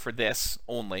calendar for this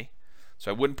only. So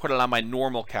I wouldn't put it on my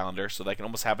normal calendar, so that I can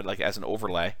almost have it like as an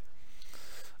overlay.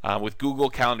 With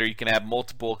Google Calendar, you can have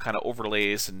multiple kind of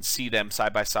overlays and see them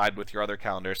side by side with your other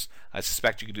calendars. I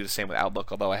suspect you can do the same with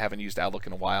Outlook, although I haven't used Outlook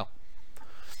in a while.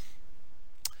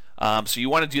 So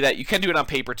you want to do that. You can do it on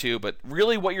paper too, but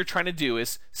really what you're trying to do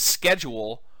is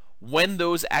schedule when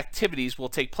those activities will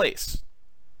take place.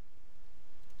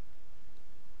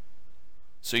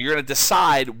 So you're going to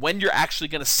decide when you're actually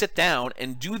going to sit down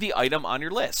and do the item on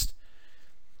your list.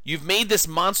 You've made this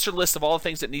monster list of all the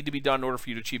things that need to be done in order for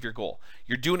you to achieve your goal.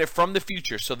 You're doing it from the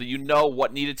future so that you know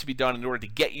what needed to be done in order to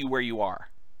get you where you are.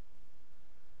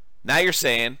 Now you're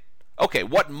saying, okay,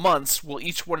 what months will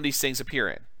each one of these things appear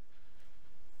in?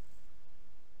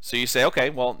 So you say, okay,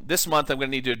 well, this month I'm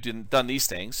going to need to have done these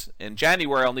things. In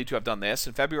January, I'll need to have done this.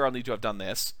 In February, I'll need to have done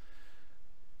this.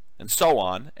 And so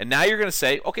on. And now you're going to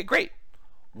say, okay, great.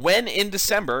 When in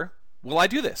December will I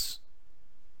do this?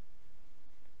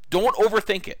 Don't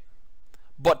overthink it,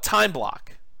 but time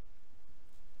block.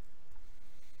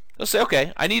 They'll say,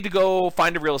 okay, I need to go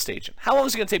find a real estate agent. How long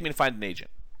is it going to take me to find an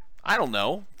agent? I don't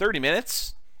know, 30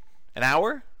 minutes? An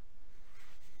hour?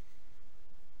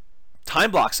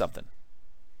 Time block something.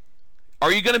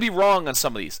 Are you going to be wrong on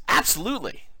some of these?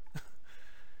 Absolutely.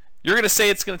 You're going to say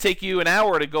it's going to take you an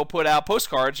hour to go put out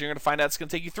postcards. You're going to find out it's going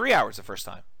to take you 3 hours the first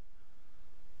time.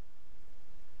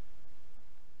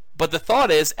 But the thought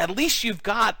is, at least you've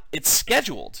got it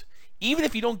scheduled. Even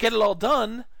if you don't get it all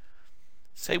done,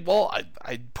 say, well,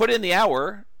 I put in the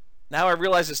hour. Now I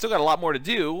realize I still got a lot more to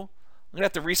do. I'm going to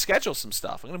have to reschedule some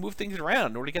stuff. I'm going to move things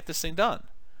around in order to get this thing done.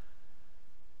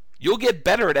 You'll get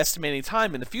better at estimating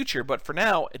time in the future, but for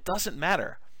now, it doesn't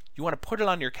matter. You want to put it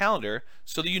on your calendar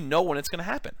so that you know when it's going to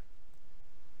happen.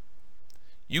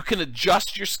 You can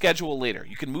adjust your schedule later.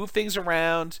 You can move things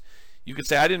around. You can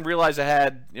say, I didn't realize I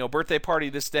had a birthday party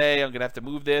this day. I'm going to have to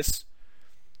move this.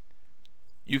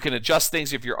 You can adjust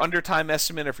things if you're under time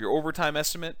estimate or if you're over time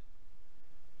estimate.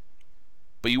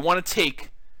 But you want to take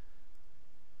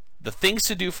the things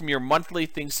to do from your monthly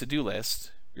things to do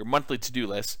list, your monthly to-do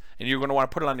list, and you're going to want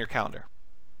to put it on your calendar.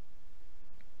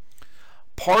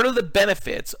 Part of the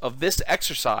benefits of this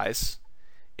exercise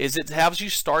is it helps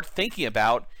you start thinking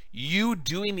about you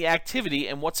doing the activity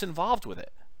and what's involved with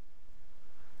it.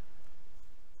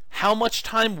 How much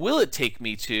time will it take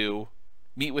me to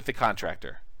meet with the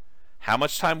contractor? How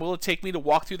much time will it take me to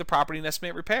walk through the property and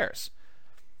estimate repairs?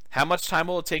 How much time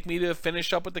will it take me to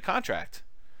finish up with the contract?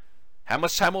 How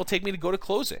much time will it take me to go to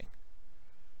closing?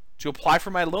 To apply for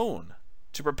my loan?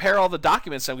 To prepare all the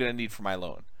documents I'm going to need for my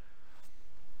loan?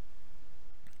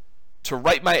 To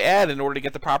write my ad in order to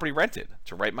get the property rented?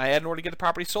 To write my ad in order to get the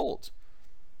property sold?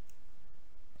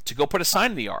 To go put a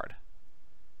sign in the yard?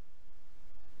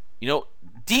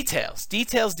 Details.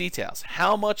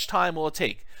 How much time will it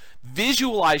take?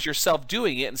 Visualize yourself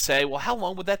doing it and say, well, how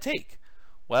long would that take?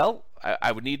 Well,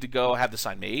 I would need to go have the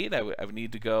sign made. I would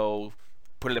need to go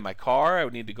put it in my car. I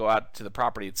would need to go out to the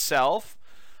property itself.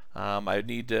 I would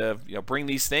need to bring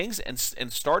these things and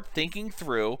start thinking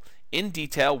through in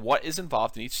detail what is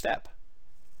involved in each step.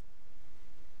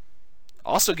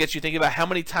 Also gets you thinking about how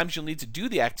many times you'll need to do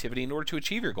the activity in order to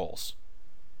achieve your goals.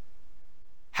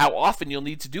 How often you'll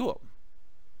need to do them.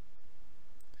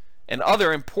 And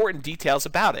other important details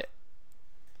about it.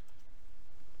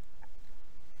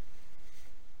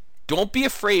 Don't be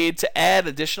afraid to add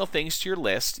additional things to your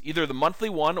list, either the monthly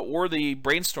one or the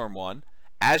brainstorm one,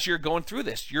 as you're going through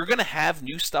this. You're going to have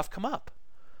new stuff come up.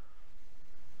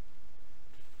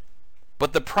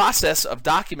 But the process of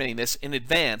documenting this in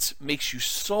advance makes you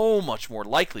so much more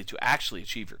likely to actually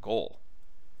achieve your goal.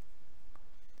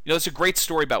 It's a great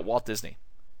story about Walt Disney.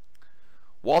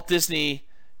 Walt Disney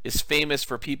is famous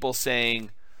for people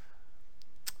saying,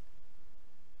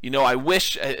 I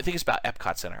think it's about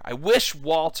Epcot Center. I wish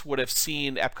Walt would have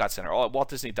seen Epcot Center. Walt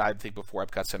Disney died, I think, before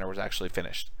Epcot Center was actually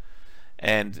finished.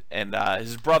 And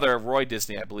his brother, Roy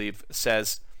Disney, I believe,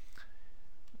 says,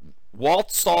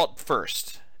 Walt saw it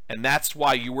first, and that's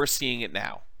why you were seeing it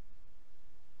now.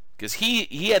 Because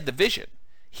he had the vision.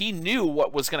 He knew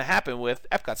what was going to happen with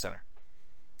Epcot Center.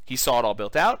 He saw it all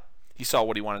built out. He saw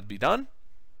what he wanted to be done.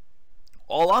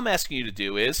 All I'm asking you to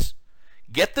do is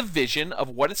get the vision of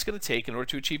what it's going to take in order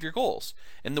to achieve your goals.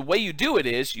 And the way you do it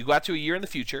is you go out to a year in the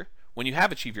future when you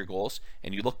have achieved your goals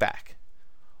and you look back.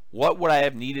 What would I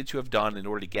have needed to have done in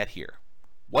order to get here?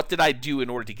 What did I do in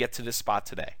order to get to this spot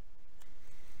today?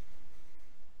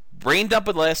 Brain dump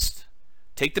a list,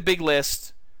 take the big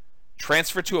list,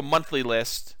 transfer to a monthly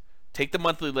list, take the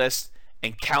monthly list,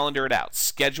 and calendar it out.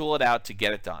 Schedule it out to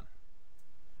get it done.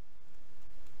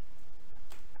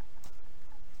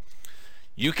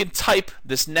 You can type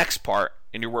this next part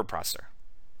in your word processor.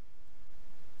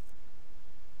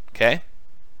 Okay?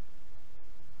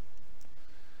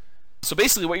 So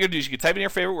basically what you're going to do is you can type in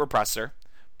your favorite word processor,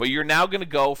 but you're now going to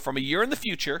go from a year in the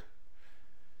future.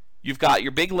 You've got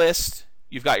your big list,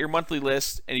 you've got your monthly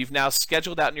list, and you've now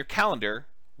scheduled out in your calendar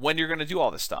when you're going to do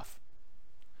all this stuff.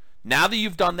 Now that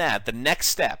you've done that, the next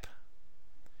step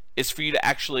is for you to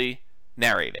actually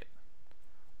narrate it.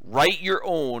 Write your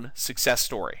own success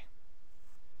story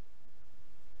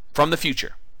from the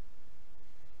future.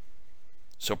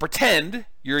 So pretend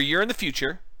you're a year in the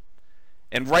future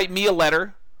and write me a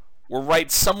letter, or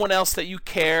write someone else that you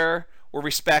care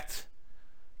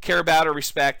about or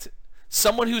respect,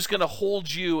 someone who's going to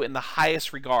hold you in the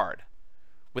highest regard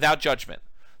without judgment,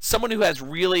 someone who has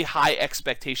really high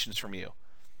expectations from you.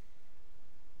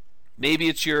 Maybe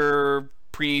it's your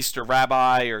priest or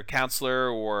rabbi or counselor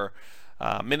or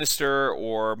minister,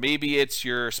 or maybe it's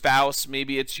your spouse,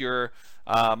 maybe it's your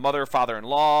mother or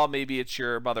father-in-law, maybe it's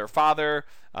your mother or father,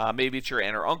 maybe it's your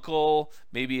aunt or uncle,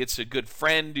 maybe it's a good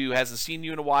friend who hasn't seen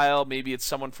you in a while, maybe it's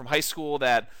someone from high school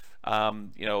that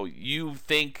you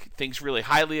think thinks really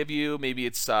highly of you, maybe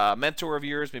it's a mentor of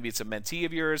yours, maybe it's a mentee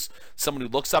of yours, someone who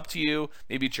looks up to you,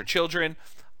 maybe it's your children.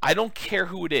 I don't care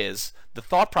who it is. The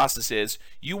thought process is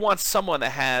you want someone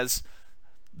that has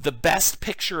the best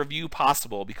picture of you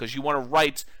possible, because you want to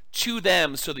write to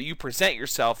them so that you present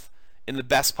yourself in the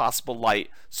best possible light,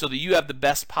 so that you have the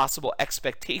best possible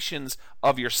expectations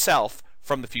of yourself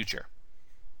from the future.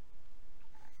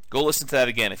 Go listen to that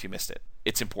again if you missed it.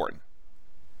 It's important.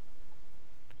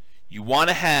 You want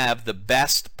to have the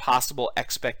best possible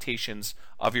expectations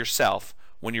of yourself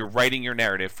when you're writing your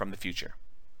narrative from the future.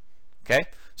 Okay?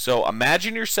 So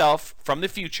imagine yourself from the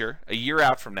future, a year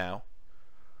out from now,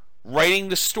 writing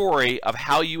the story of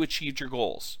how you achieved your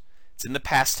goals. It's in the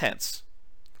past tense.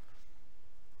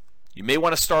 You may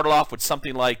want to start off with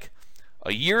something like,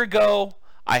 a year ago,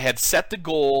 I had set the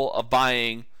goal of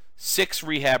buying 6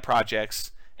 rehab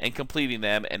projects and completing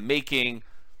them and making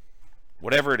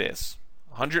whatever it is,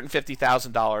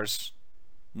 $150,000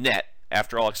 net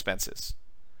after all expenses.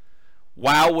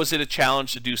 Wow, was it a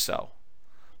challenge to do so?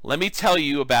 Let me tell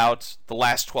you about the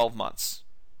last 12 months.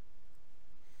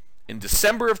 In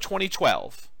December of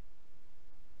 2012,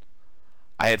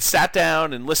 I had sat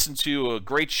down and listened to a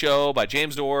great show by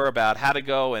James Orr about how to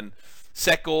go and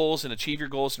set goals and achieve your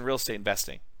goals in real estate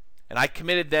investing. And I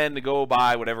committed then to go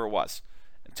buy whatever it was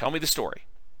and tell me the story.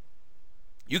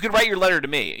 You can write your letter to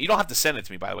me. You don't have to send it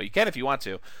to me, by the way. You can if you want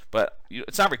to, but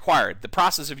it's not required. The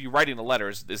process of you writing the letter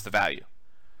is the value.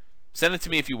 Send it to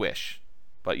me if you wish,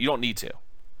 but you don't need to.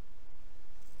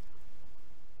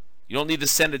 You don't need to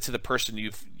send it to the person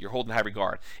you're holding in high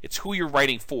regard. It's who you're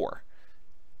writing for.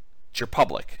 It's your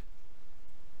public.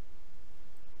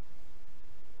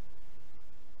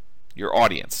 Your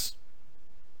audience.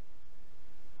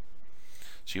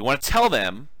 So you want to tell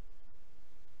them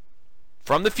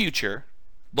from the future,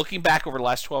 looking back over the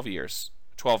last 12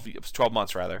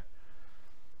 months rather,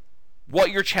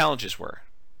 what your challenges were.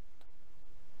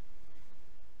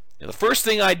 The first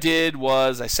thing I did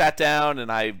was I sat down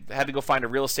and I had to go find a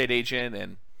real estate agent,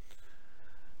 and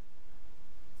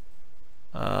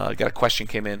I got a question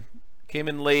came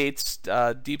in late.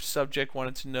 Deep subject,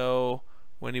 wanted to know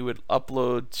when he would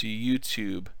upload to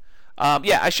YouTube.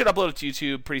 Yeah, I should upload it to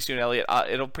YouTube pretty soon, Elliot.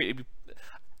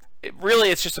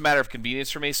 It's just a matter of convenience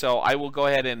for me, so I will go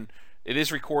ahead and it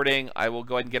is recording. I will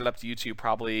go ahead and get it up to YouTube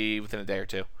probably within a day or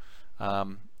two.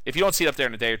 If you don't see it up there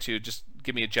in a day or two, just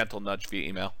give me a gentle nudge via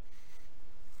email.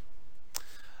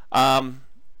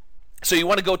 So you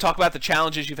want to go talk about the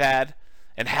challenges you've had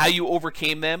and how you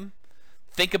overcame them.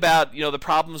 Think about, the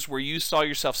problems where you saw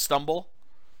yourself stumble.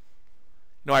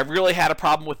 I really had a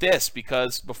problem with this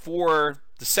because before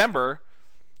December,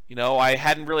 I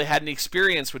hadn't really had any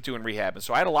experience with doing rehab, and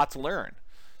so I had a lot to learn.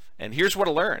 And here's what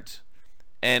I learned.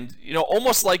 And,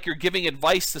 almost like you're giving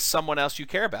advice to someone else you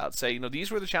care about. Say,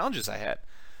 these were the challenges I had.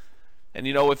 And,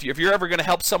 if you're ever going to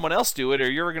help someone else do it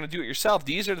or you're ever going to do it yourself,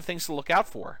 these are the things to look out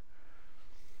for.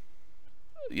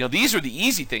 These are the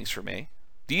easy things for me.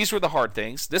 These were the hard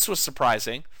things. This was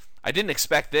surprising. I didn't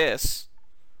expect this.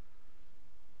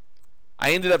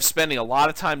 I ended up spending a lot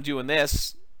of time doing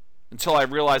this until I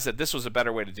realized that this was a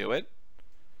better way to do it.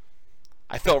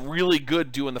 I felt really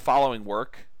good doing the following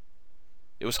work.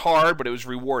 It was hard, but it was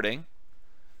rewarding.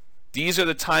 These are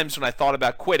the times when I thought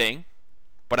about quitting,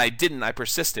 but I didn't. I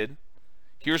persisted.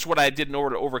 Here's what I did in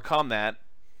order to overcome that.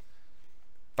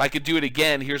 If I could do it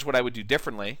again, here's what I would do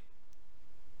differently.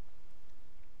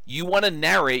 You want to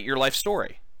narrate your life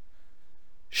story.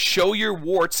 Show your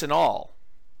warts and all.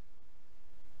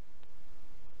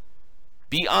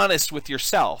 Be honest with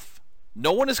yourself.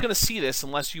 No one is going to see this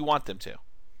unless you want them to.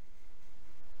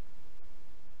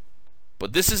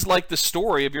 But this is like the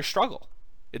story of your struggle.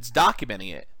 It's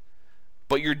documenting it.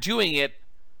 But you're doing it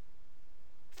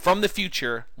from the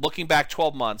future, looking back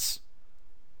 12 months,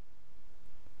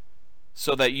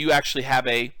 so that you actually have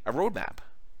a roadmap.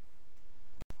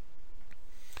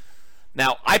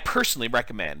 Now, I personally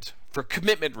recommend, for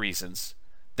commitment reasons,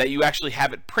 that you actually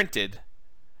have it printed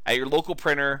at your local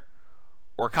printer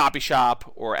or copy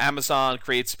shop or Amazon,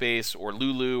 CreateSpace, or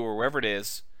Lulu, or wherever it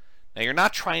is. Now, you're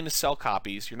not trying to sell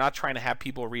copies. You're not trying to have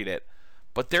people read it.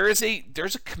 But there's a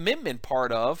commitment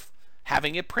part of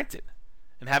having it printed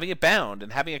and having it bound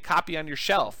and having a copy on your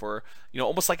shelf, or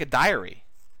almost like a diary.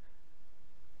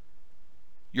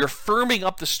 You're firming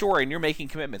up the story and you're making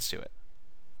commitments to it.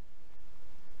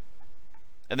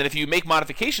 And then if you make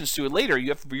modifications to it later, you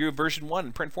have your version 1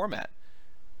 in print format.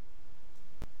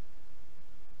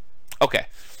 Okay.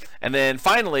 And then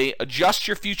finally, adjust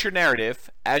your future narrative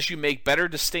as you make better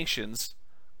distinctions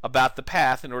about the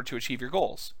path in order to achieve your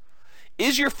goals.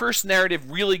 Is your first narrative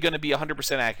really going to be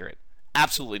 100% accurate?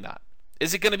 Absolutely not.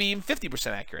 Is it going to be even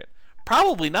 50% accurate?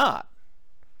 Probably not.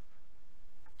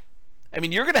 I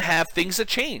mean, you're going to have things that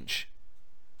change.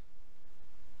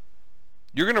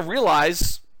 You're going to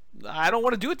realize, I don't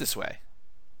want to do it this way.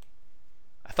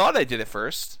 I thought I did it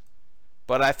first,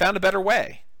 but I found a better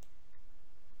way.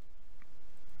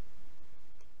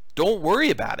 Don't worry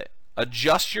about it.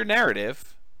 Adjust your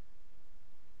narrative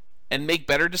and make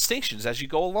better distinctions as you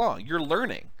go along. You're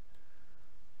learning.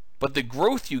 But the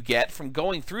growth you get from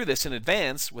going through this in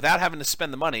advance without having to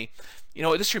spend the money,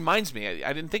 this reminds me,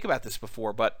 I didn't think about this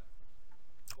before, but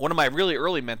one of my really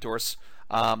early mentors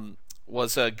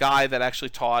was a guy that actually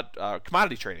taught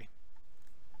commodity trading.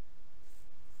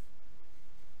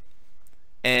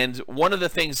 And one of the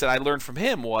things that I learned from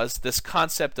him was this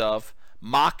concept of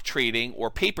mock trading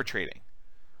or paper trading,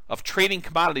 of trading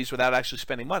commodities without actually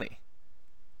spending money.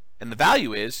 And the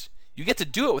value is you get to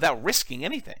do it without risking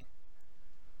anything.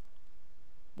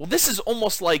 Well, this is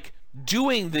almost like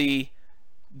doing the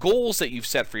goals that you've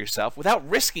set for yourself without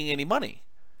risking any money.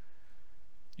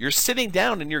 You're sitting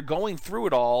down and you're going through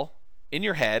it all in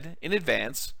your head in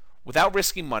advance without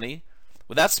risking money,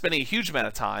 without spending a huge amount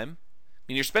of time. I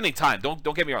mean, you're spending time.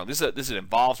 Don't get me wrong. This is an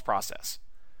involved process.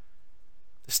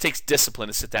 This takes discipline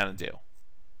to sit down and do.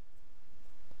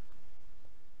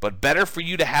 But better for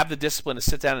you to have the discipline to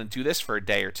sit down and do this for a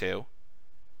day or two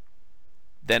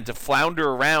than to flounder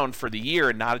around for the year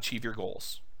and not achieve your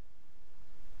goals.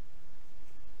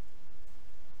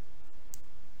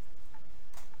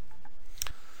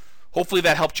 Hopefully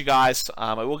that helped you guys.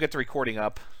 I will get the recording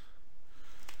up.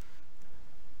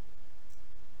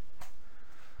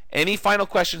 Any final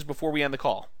questions before we end the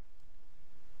call?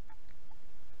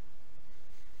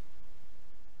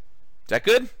 Is that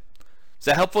good? Is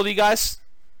that helpful to you guys?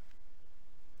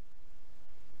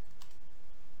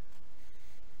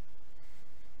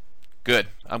 Good.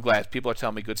 I'm glad. People are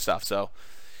telling me good stuff. So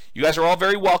you guys are all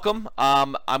very welcome.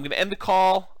 I'm going to end the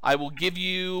call. I will give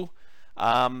you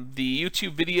the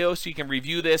YouTube video so you can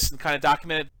review this and kind of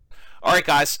document it. All right,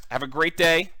 guys. Have a great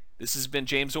day. This has been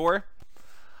James Orr.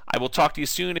 I will talk to you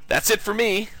soon. That's it for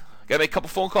me. Got to make a couple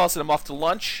phone calls and I'm off to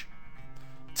lunch.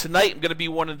 Tonight I'm going to be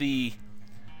one of the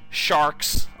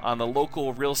sharks on the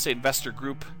local real estate investor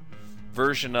group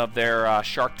version of their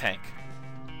Shark Tank.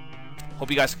 Hope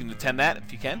you guys can attend that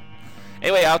if you can.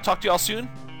 Anyway, I'll talk to you all soon.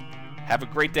 Have a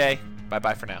great day.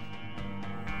 Bye-bye for now.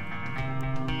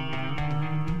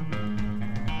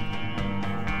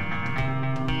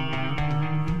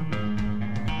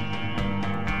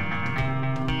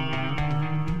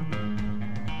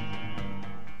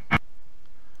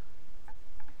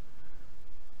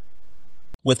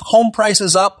 With home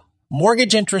prices up,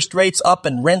 mortgage interest rates up,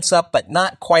 and rents up, but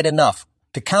not quite enough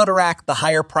to counteract the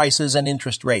higher prices and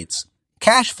interest rates.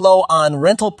 Cash flow on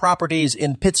rental properties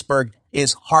in Pittsburgh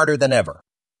is harder than ever.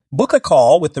 Book a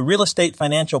call with the Real Estate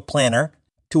Financial Planner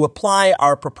to apply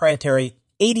our proprietary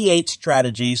 88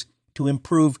 strategies to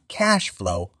improve cash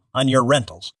flow on your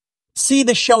rentals. See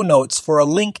the show notes for a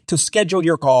link to schedule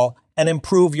your call and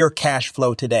improve your cash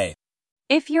flow today.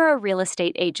 If you're a real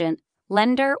estate agent,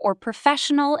 lender, or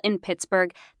professional in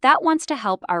Pittsburgh that wants to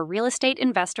help our real estate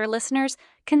investor listeners,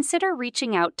 consider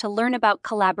reaching out to learn about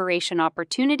collaboration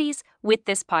opportunities with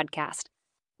this podcast.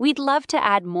 We'd love to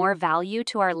add more value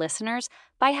to our listeners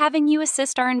by having you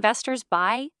assist our investors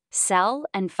buy, sell,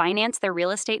 and finance their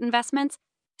real estate investments.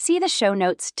 See the show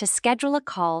notes to schedule a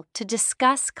call to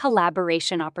discuss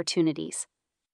collaboration opportunities.